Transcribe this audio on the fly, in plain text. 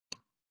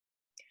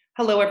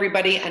Hello,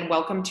 everybody, and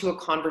welcome to a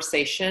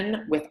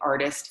conversation with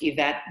artist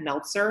Yvette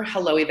Meltzer.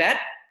 Hello, Yvette.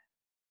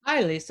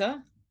 Hi,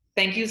 Lisa.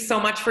 Thank you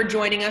so much for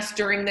joining us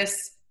during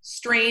this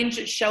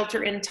strange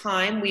shelter in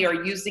time. We are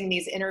using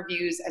these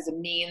interviews as a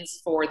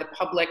means for the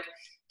public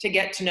to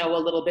get to know a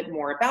little bit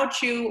more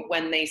about you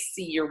when they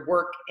see your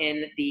work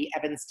in the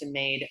Evanston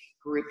Made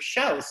group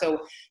show.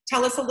 So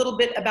tell us a little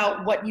bit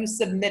about what you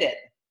submitted.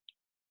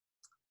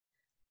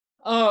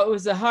 Oh, it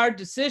was a hard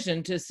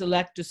decision to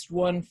select just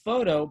one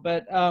photo,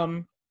 but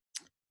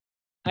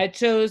I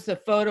chose the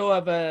photo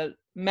of a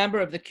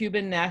member of the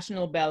Cuban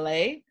National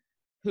Ballet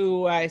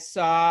who I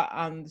saw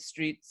on the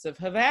streets of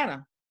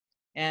Havana,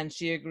 and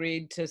she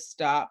agreed to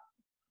stop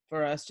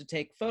for us to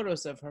take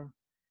photos of her.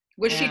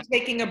 Was she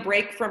taking a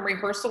break from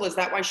rehearsal? Is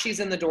that why she's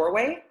in the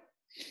doorway?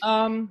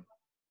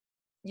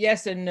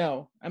 Yes and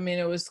no. I mean,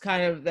 it was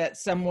kind of that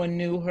someone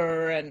knew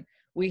her, and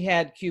we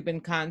had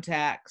Cuban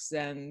contacts,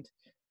 and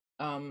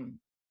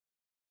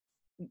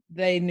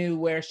they knew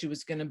where she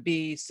was going to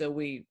be, so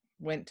we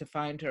went to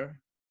find her.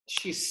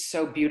 She's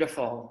so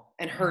beautiful,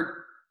 and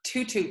her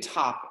tutu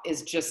top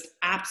is just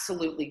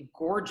absolutely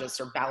gorgeous,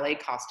 or ballet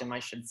costume, I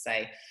should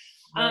say.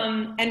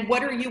 And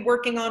what are you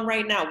working on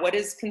right now? What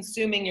is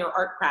consuming your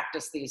art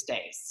practice these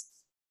days?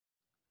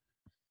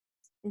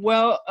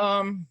 Well,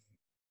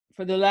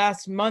 for the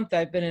last month,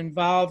 I've been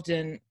involved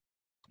in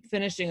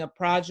finishing a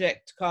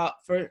project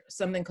for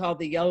something called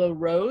the Yellow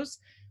Rose,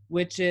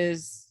 which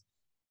is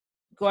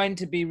going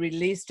to be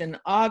released in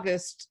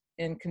August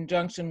in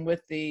conjunction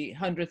with the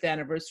 100th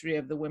anniversary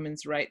of the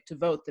women's right to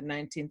vote, the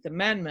 19th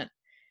Amendment.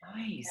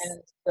 Nice.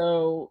 And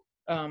so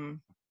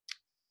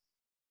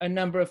a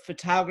number of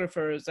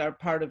photographers are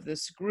part of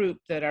this group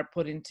that are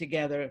putting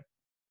together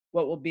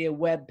what will be a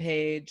web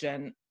page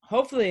and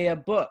hopefully a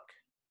book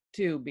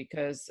too,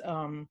 because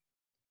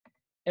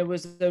it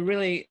was a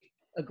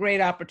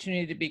great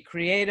opportunity to be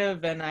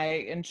creative, and I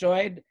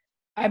enjoyed.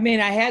 I mean,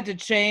 I had to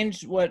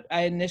change what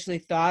I initially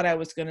thought I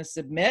was going to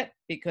submit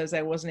because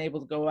I wasn't able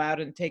to go out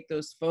and take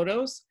those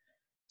photos.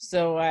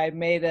 So I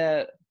made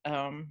a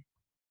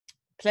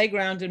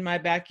playground in my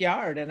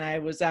backyard, and I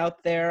was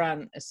out there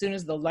as soon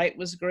as the light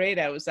was great,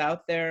 I was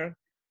out there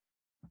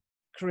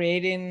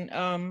creating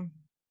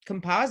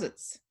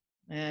composites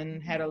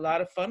and had a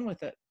lot of fun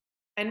with it.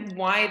 And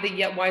why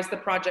is the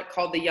project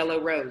called the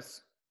Yellow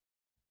Rose?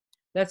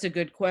 That's a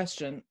good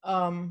question.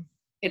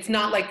 It's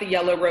not like the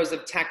Yellow Rose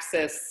of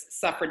Texas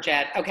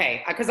suffragette.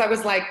 Okay, because I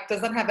was like,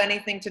 does that have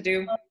anything to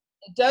do?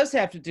 It does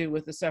have to do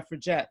with the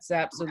suffragettes,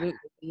 absolutely. Okay.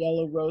 The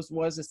Yellow Rose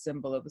was a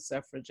symbol of the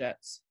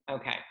suffragettes.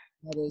 Okay.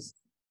 That is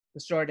the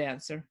short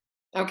answer.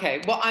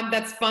 Okay, well,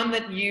 that's fun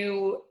that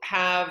you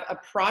have a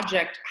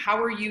project. How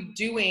are you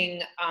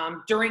doing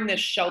during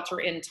this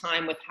shelter in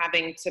time with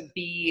having to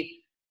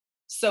be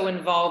so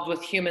involved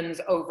with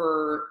humans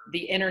over the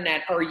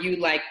internet? Or are you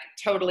like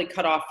totally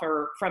cut off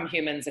from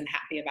humans and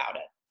happy about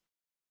it?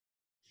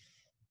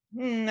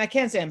 I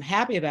can't say I'm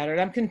happy about it.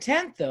 I'm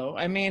content, though.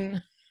 I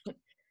mean,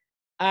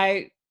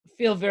 I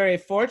feel very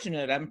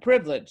fortunate. I'm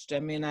privileged.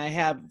 I mean, I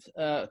have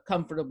a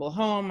comfortable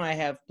home. I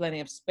have plenty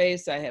of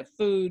space. I have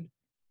food.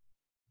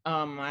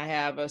 I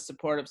have a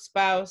supportive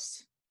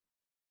spouse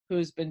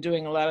who's been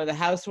doing a lot of the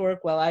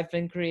housework while I've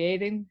been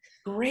creating.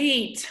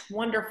 Great.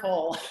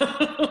 Wonderful.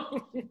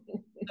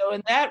 So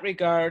in that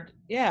regard,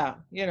 yeah,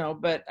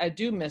 but I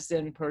do miss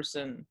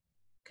in-person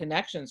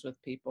connections with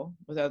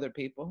other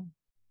people.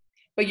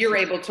 But you're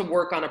able to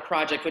work on a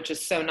project, which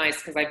is so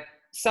nice, because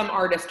some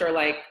artists are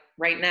like,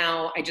 right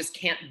now, I just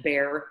can't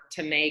bear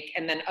to make.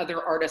 And then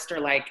other artists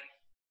are like,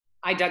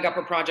 I dug up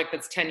a project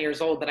that's 10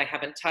 years old that I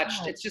haven't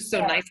touched. It's just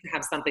so nice to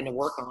have something to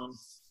work on.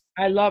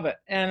 I love it.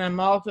 And I'm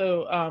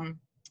also,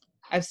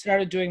 I've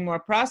started doing more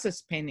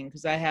process painting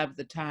because I have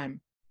the time.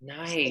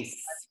 Nice.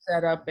 So I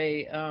set up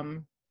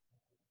an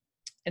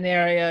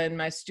area in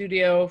my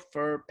studio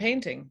for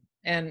painting.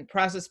 And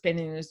process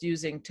painting is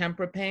using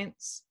tempera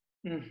paints.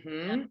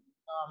 Mm-hmm. And,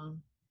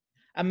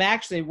 I'm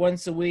actually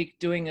once a week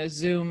doing a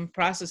Zoom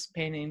process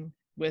painting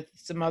with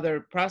some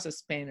other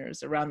process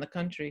painters around the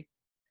country.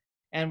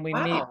 And we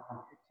meet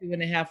for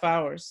 2.5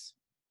 hours.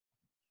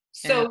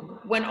 So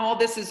when all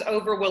this is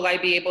over, will I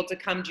be able to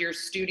come to your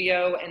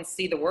studio and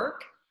see the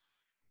work?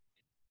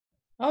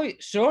 Oh,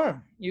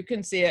 sure. You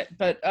can see it.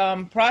 But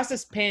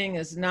process painting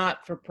is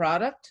not for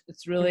product.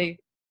 It's really,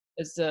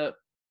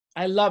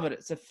 I love it.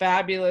 It's a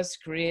fabulous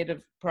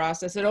creative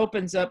process. It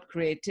opens up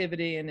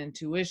creativity and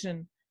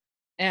intuition.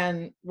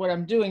 And what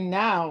I'm doing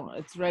now,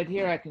 it's right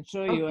here. I can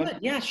show you. Good.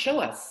 Yeah, show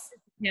us.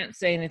 I can't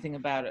say anything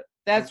about it.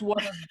 That's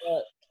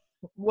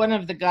one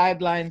of the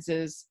guidelines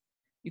is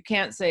you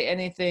can't say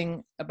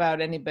anything about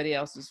anybody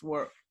else's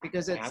work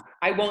because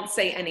I won't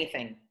say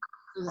anything.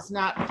 It's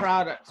not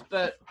product,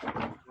 but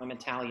I'm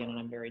Italian and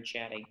I'm very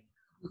chatty.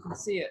 You can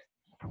see it.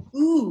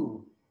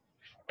 Ooh.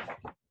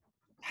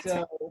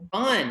 That's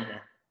fun.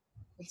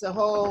 It's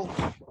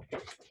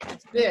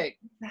it's big.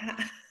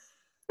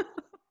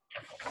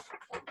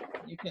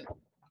 You can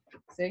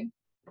see.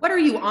 What are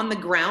you, on the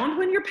ground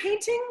when you're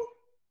painting?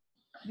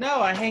 No,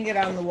 I hang it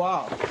on the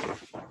wall.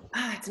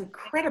 Ah, it's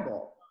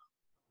incredible.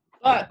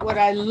 But what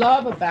I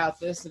love about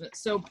this, and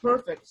it's so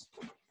perfect,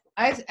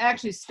 I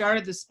actually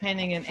started this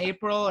painting in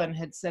April and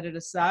had set it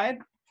aside.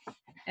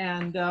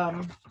 And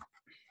it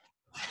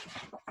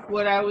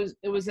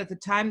was at the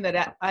time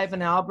that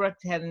Ivan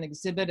Albrecht had an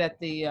exhibit at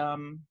the,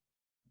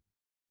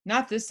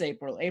 not this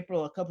April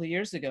a couple of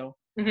years ago.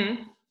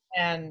 Mm-hmm.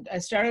 And I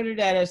started it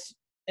at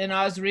an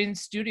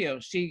Osrine's studio.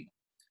 She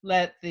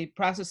let the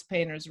process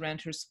painters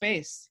rent her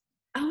space.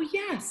 Oh,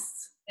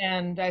 yes.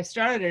 And I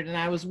started it, and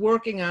I was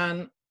working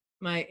on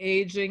my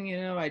aging, you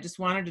know, I just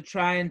wanted to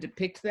try and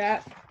depict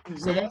that. Mm-hmm.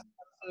 So that's what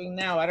I'm doing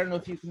now. I don't know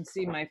if you can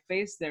see my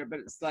face there, but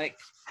it's like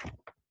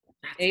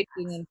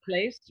aging in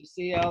place. You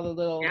see all the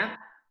little...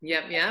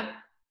 Yep.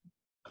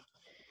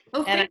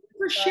 Oh, thank you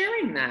for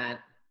sharing that.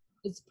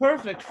 It's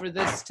perfect for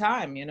this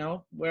time, you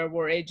know, where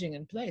we're aging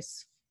in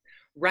place.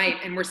 Right,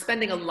 and we're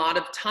spending a lot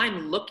of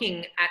time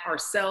looking at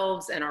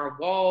ourselves and our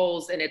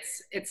walls, and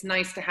it's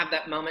nice to have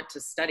that moment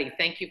to study.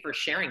 Thank you for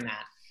sharing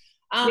that.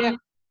 Yeah.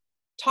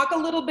 Talk a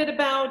little bit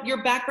about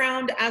your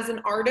background as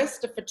an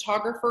artist, a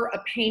photographer, a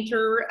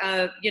painter,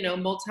 you know,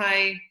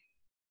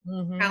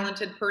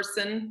 multi-talented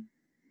person.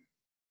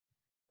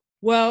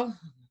 Well,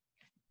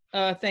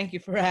 thank you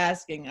for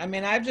asking. I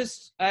mean,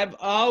 I've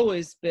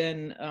always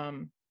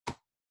been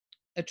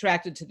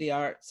attracted to the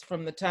arts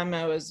from the time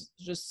I was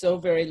just so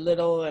very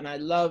little, and I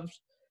loved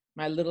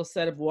my little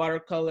set of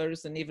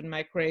watercolors and even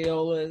my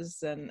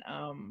Crayolas, and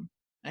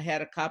I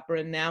had a copper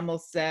enamel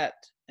set,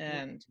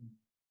 and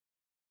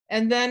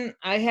then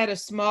I had a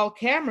small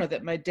camera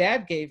that my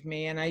dad gave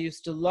me, and I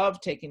used to love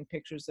taking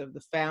pictures of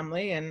the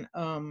family, and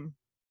I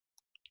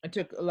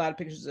took a lot of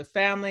pictures of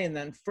family and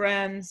then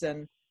friends,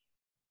 and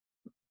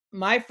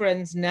my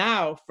friends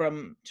now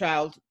from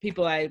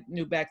people I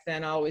knew back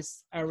then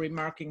always are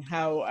remarking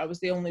how I was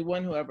the only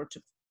one who ever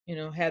took, you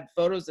know, had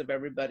photos of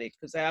everybody,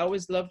 because I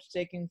always loved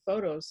taking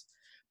photos,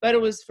 but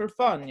it was for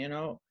fun, you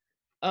know.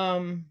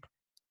 And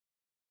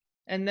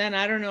then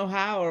I don't know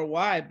how or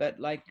why, but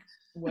like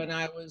when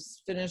I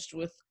was finished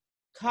with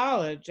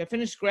college, I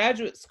finished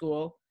graduate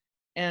school,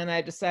 and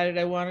I decided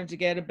I wanted to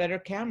get a better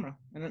camera.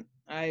 And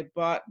I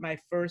bought my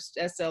first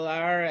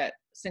SLR at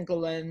single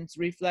lens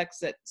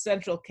reflex at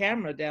Central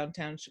Camera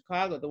downtown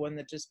Chicago, the one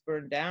that just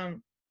burned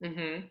down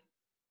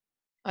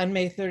on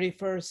May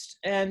 31st.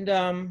 And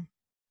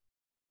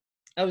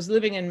I was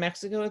living in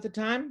Mexico at the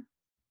time,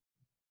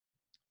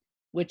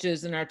 which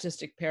is an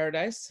artistic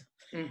paradise.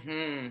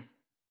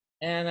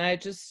 And I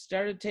just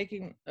started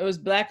taking, it was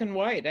black and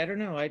white. I don't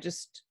know.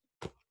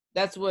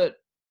 That's what,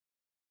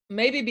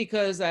 maybe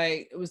because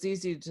it was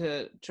easy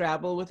to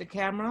travel with a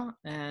camera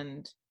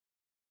and,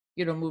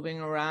 you know,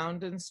 moving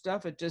around and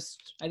stuff. I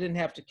didn't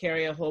have to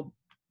carry a whole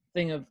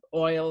thing of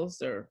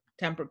oils or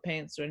tempera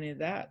paints or any of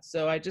that.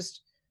 So I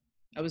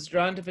was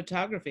drawn to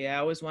photography. I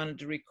always wanted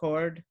to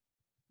record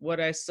what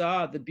I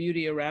saw, the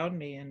beauty around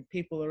me and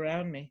people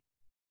around me.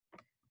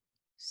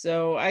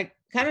 So I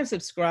kind of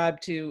subscribe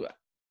to,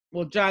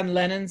 well, John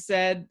Lennon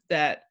said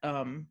that,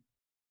 how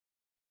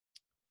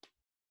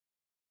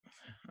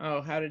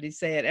did he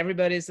say it?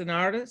 Everybody's an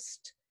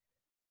artist.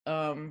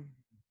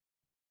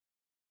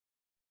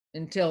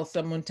 Until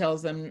someone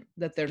tells them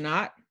that they're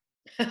not.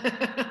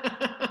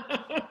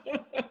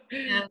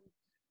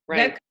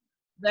 Right.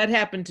 That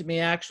happened to me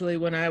actually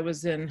when I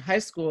was in high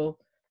school.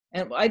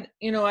 And I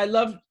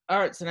loved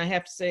arts, and I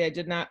have to say I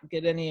did not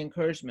get any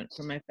encouragement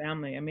from my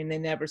family. I mean, they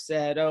never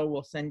said, oh,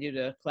 we'll send you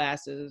to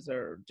classes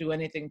or do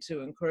anything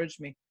to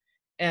encourage me.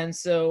 And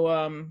so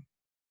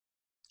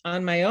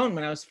on my own,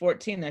 when I was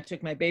 14, I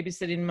took my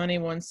babysitting money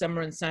one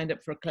summer and signed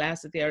up for a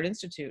class at the Art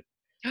Institute.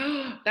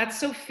 That's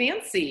so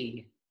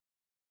fancy.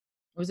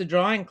 It was a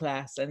drawing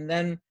class. And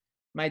then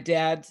I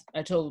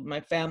told my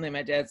family,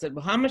 my dad said,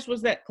 well, how much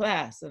was that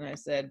class? And I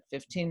said,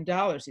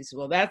 $15. He said,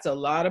 well, that's a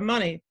lot of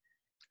money.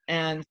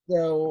 And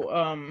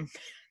so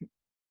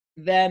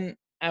then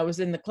I was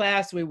in the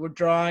class, we were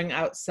drawing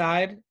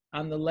outside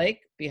on the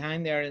lake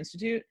behind the Art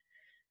Institute.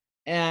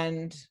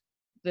 And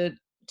the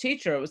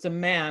teacher, it was a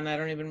man, I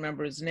don't even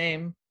remember his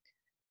name,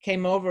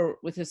 came over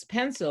with his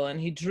pencil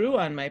and he drew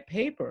on my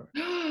paper.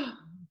 He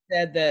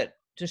said that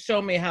to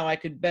show me how I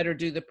could better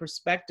do the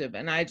perspective.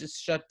 And I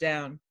just shut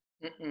down,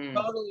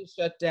 totally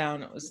shut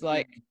down. It was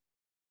like,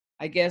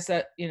 I guess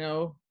that, you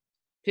know,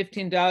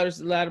 $15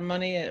 is a lot of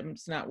money.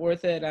 It's not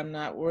worth it. I'm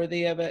not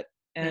worthy of it.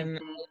 And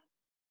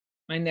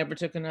I never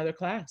took another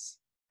class.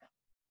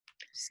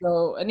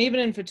 So, and even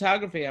in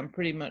photography, I'm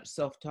pretty much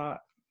self-taught.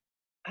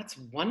 That's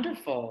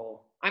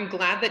wonderful. I'm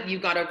glad that you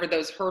got over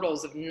those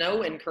hurdles of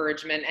no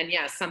encouragement. And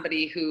yeah,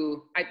 somebody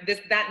who,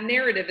 that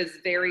narrative is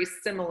very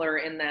similar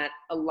in that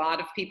a lot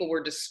of people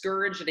were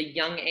discouraged at a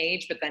young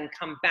age, but then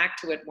come back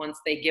to it once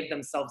they give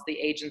themselves the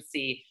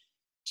agency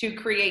to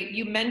create.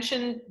 You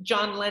mentioned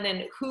John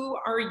Lennon. Who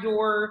are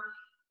your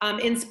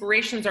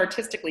inspirations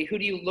artistically? Who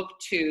do you look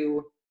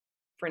to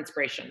for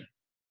inspiration?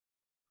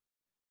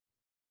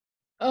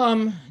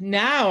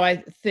 Now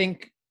I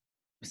think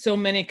so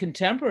many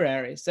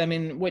contemporaries. I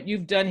mean, what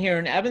you've done here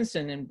in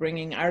Evanston and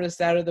bringing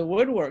artists out of the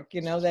woodwork,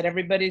 you know, that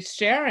everybody's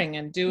sharing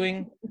and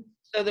doing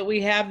so that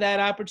we have that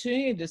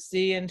opportunity to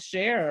see and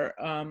share.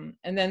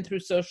 And then through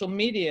social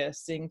media,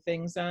 seeing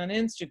things on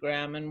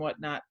Instagram and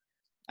whatnot,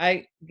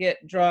 I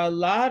draw a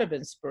lot of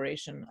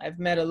inspiration. I've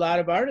met a lot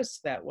of artists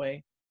that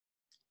way.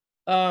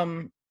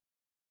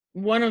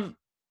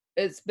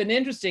 It's been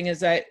interesting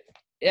is at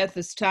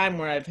this time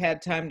where I've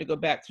had time to go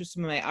back through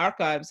some of my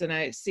archives, and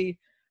I see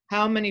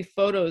how many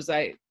photos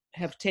I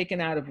have taken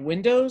out of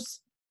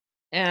windows.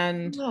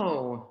 And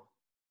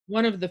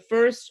one of the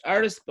first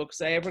artist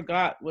books I ever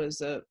got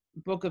was a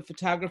book of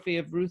photography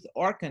of Ruth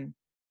Orkin.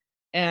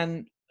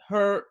 And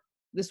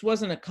this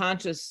wasn't a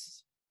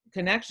conscious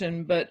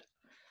connection, but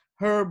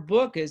her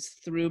book is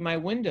through my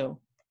window.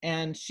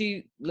 And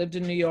she lived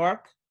in New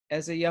York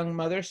as a young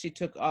mother. She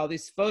took all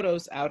these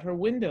photos out her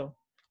window.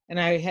 And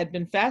I had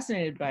been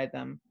fascinated by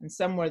them, and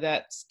somewhere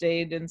that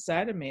stayed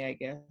inside of me, I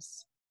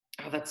guess.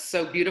 Oh, that's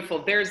so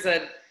beautiful. There's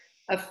a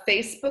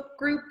Facebook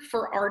group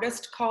for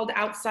artists called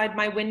Outside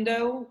My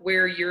Window,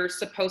 where you're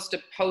supposed to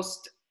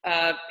post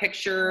a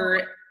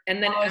picture,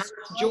 and then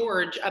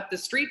George up the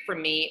street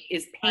from me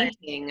is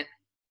painting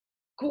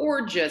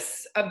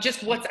gorgeous of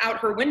just what's out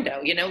her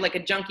window, you know, like a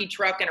junky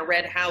truck and a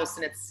red house,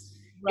 and it's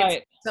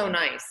so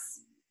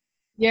nice.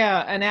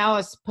 Yeah, and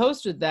Alice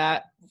posted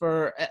that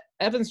for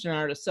Evanston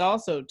artists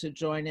also to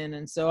join in,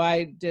 and so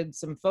I did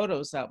some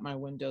photos out my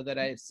window that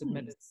I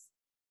submitted.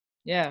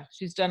 Yeah,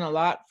 she's done a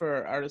lot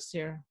for artists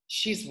here.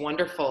 She's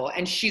wonderful,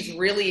 and she's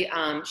really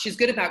she's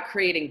good about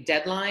creating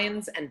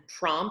deadlines and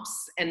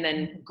prompts and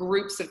then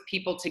groups of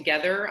people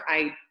together.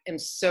 I am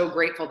so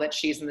grateful that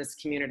she's in this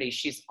community.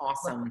 She's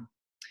awesome.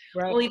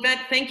 Right. Well,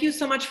 Yvette, thank you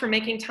so much for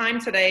making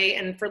time today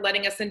and for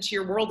letting us into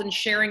your world and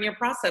sharing your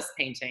process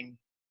painting.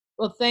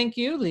 Well, thank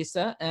you,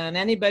 Lisa. And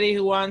anybody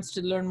who wants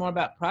to learn more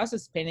about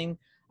process painting,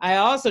 I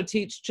also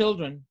teach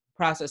children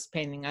process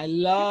painting. I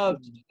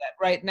love to do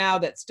that. Right now,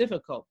 that's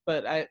difficult,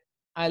 but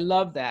I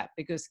love that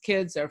because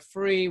kids are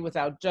free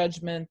without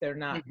judgment. They're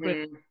not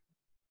critical.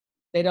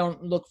 They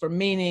don't look for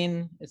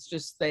meaning. It's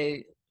just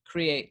they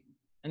create,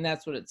 and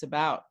that's what it's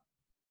about.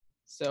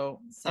 So,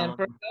 and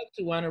for adults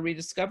who want to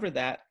rediscover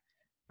that,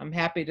 I'm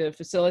happy to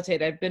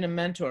facilitate. I've been a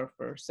mentor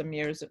for some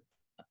years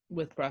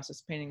with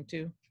process painting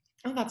too.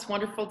 Oh, that's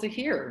wonderful to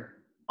hear.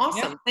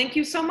 Awesome. Yep. Thank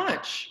you so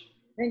much.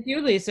 Thank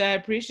you, Lisa. I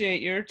appreciate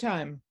your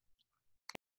time.